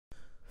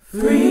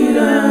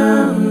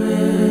Freedom is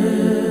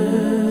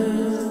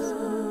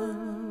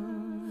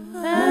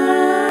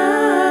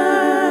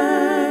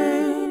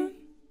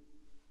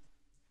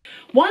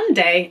One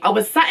day, I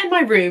was sat in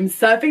my room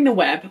surfing the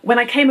web when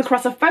I came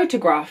across a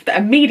photograph that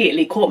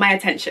immediately caught my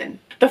attention.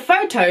 The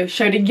photo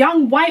showed a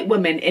young white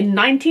woman in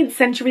 19th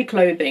century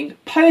clothing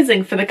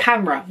posing for the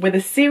camera with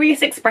a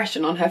serious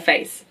expression on her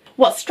face.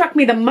 What struck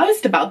me the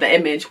most about the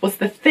image was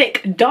the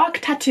thick, dark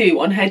tattoo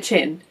on her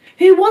chin.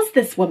 Who was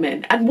this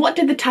woman and what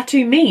did the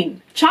tattoo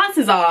mean?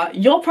 Chances are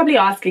you're probably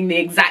asking the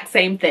exact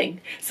same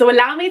thing, so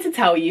allow me to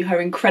tell you her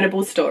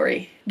incredible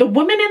story. The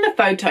woman in the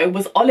photo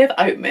was Olive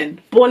Oatman,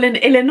 born in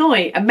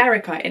Illinois,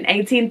 America in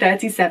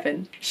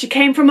 1837. She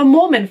came from a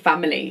Mormon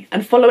family,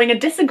 and following a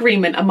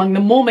disagreement among the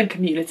Mormon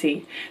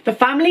community, the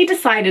family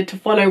decided to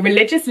follow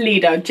religious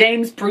leader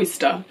James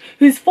Brewster,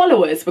 whose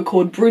followers were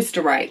called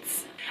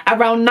Brewsterites.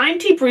 Around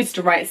 90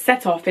 Brewsterites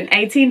set off in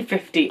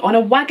 1850 on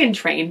a wagon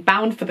train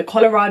bound for the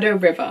Colorado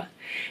River.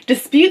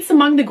 Disputes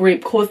among the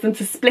group caused them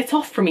to split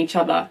off from each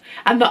other,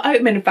 and the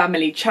Oatman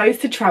family chose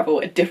to travel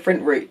a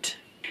different route.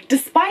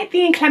 Despite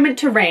the inclement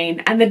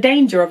terrain and the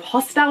danger of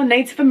hostile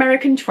Native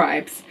American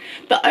tribes,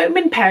 the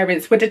Oatman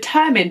parents were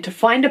determined to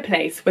find a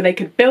place where they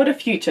could build a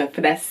future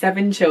for their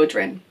 7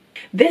 children.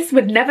 This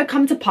would never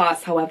come to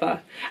pass,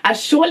 however,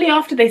 as shortly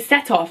after they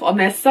set off on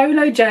their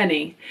solo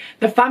journey,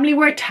 the family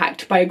were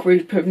attacked by a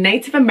group of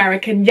Native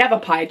American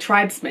Yavapai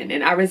tribesmen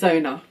in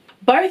Arizona.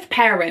 Both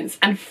parents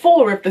and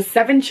 4 of the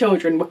 7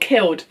 children were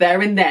killed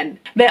there and then.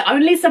 Their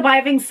only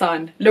surviving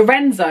son,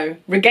 Lorenzo,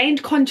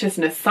 regained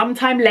consciousness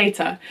sometime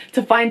later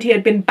to find he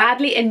had been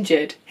badly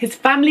injured, his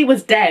family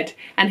was dead,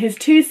 and his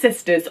 2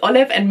 sisters,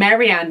 Olive and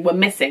Marianne, were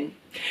missing.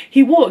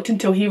 He walked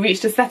until he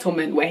reached a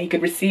settlement where he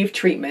could receive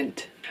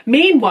treatment.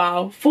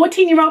 Meanwhile,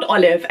 14-year-old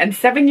Olive and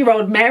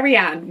 7-year-old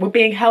Marianne were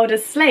being held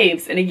as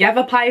slaves in a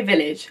Yavapai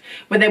village,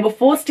 where they were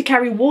forced to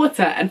carry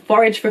water and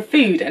forage for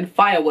food and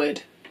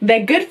firewood.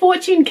 Their good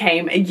fortune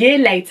came a year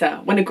later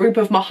when a group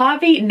of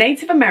Mojave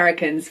Native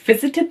Americans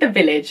visited the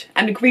village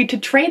and agreed to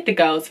trade the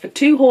girls for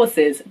 2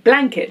 horses,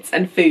 blankets,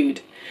 and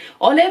food.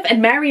 Olive and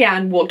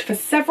Marianne walked for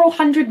several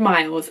hundred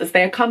miles as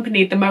they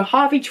accompanied the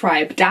Mojave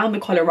tribe down the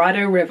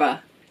Colorado River.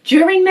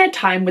 During their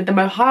time with the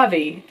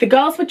Mojave, the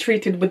girls were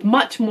treated with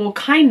much more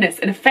kindness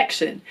and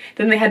affection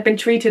than they had been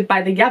treated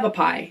by the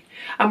Yavapai,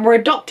 and were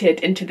adopted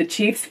into the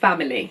chief's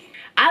family.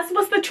 As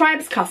was the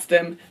tribe's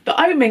custom, the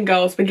Oatman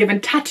girls were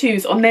given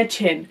tattoos on their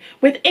chin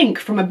with ink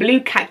from a blue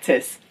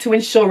cactus to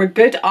ensure a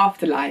good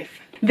afterlife.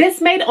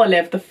 This made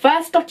Olive the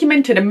first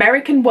documented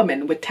American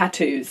woman with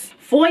tattoos.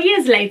 4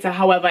 years later,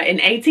 however, in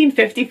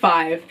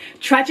 1855,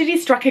 tragedy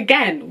struck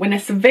again when a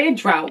severe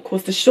drought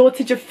caused a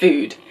shortage of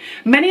food.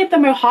 Many of the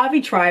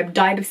Mojave tribe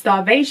died of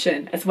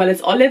starvation, as well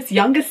as Olive's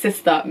younger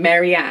sister,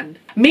 Marianne.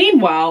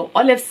 Meanwhile,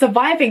 Olive's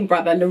surviving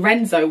brother,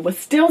 Lorenzo, was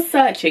still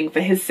searching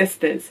for his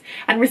sisters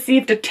and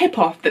received a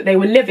tip-off that they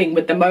were living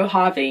with the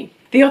Mojave.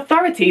 The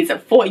authorities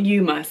at Fort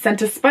Yuma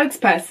sent a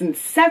spokesperson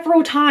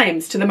several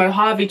times to the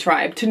Mojave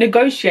tribe to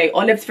negotiate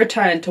Olive's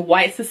return to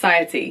white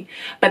society,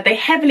 but they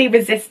heavily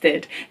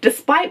resisted,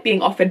 despite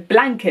being offered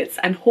blankets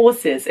and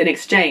horses in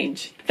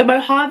exchange. The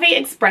Mojave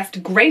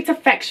expressed great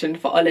affection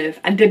for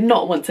Olive and did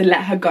not want to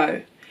let her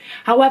go.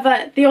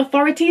 However, the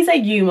authorities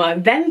at Yuma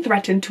then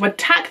threatened to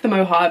attack the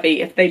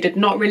Mojave if they did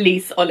not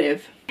release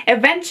Olive.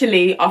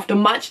 Eventually, after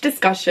much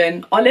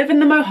discussion, Olive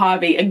and the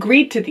Mojave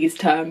agreed to these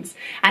terms,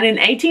 and in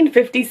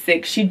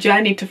 1856 she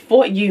journeyed to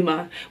Fort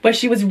Yuma, where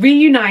she was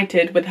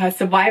reunited with her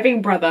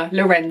surviving brother,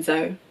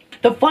 Lorenzo.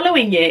 The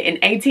following year, in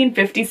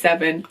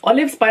 1857,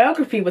 Olive's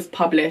biography was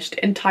published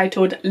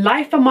entitled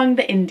Life Among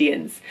the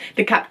Indians,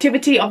 The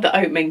Captivity of the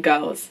Oatman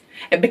Girls.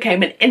 It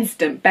became an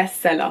instant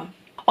bestseller.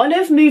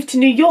 Olive moved to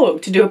New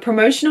York to do a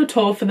promotional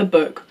tour for the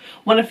book,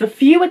 one of the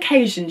few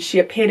occasions she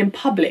appeared in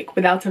public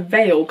without a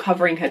veil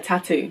covering her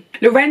tattoo.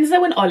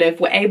 Lorenzo and Olive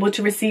were able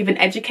to receive an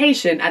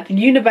education at the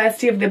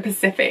University of the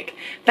Pacific,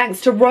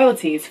 thanks to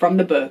royalties from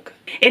the book.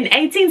 In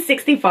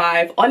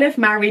 1865, Olive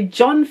married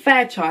John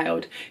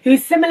Fairchild, who,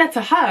 similar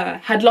to her,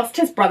 had lost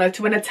his brother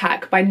to an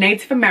attack by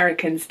Native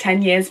Americans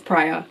 10 years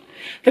prior.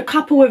 The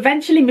couple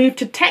eventually moved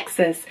to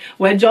Texas,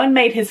 where John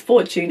made his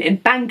fortune in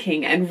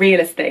banking and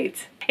real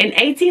estate. In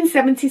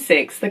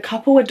 1876, the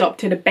couple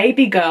adopted a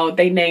baby girl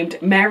they named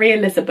Mary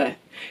Elizabeth,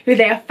 who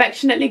they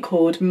affectionately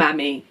called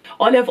Mammy.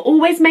 Olive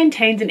always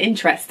maintained an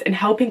interest in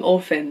helping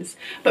orphans,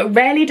 but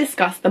rarely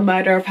discussed the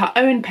murder of her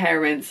own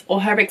parents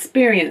or her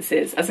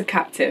experiences as a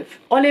captive.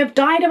 Olive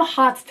died of a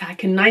heart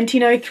attack in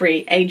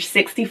 1903, aged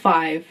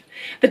 65.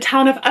 The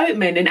town of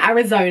Oatman in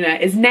Arizona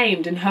is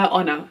named in her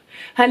honor.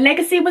 Her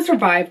legacy was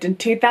revived in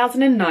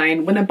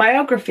 2009 when a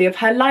biography of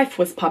her life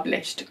was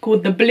published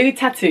called The Blue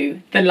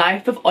Tattoo, The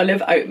Life of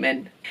Olive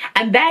Oatman.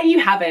 And there you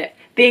have it,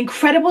 the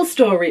incredible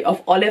story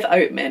of Olive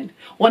Oatman,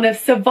 one of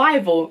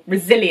survival,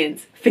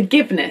 resilience,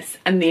 forgiveness,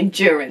 and the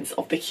endurance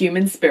of the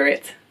human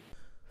spirit.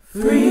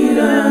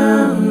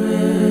 freedom.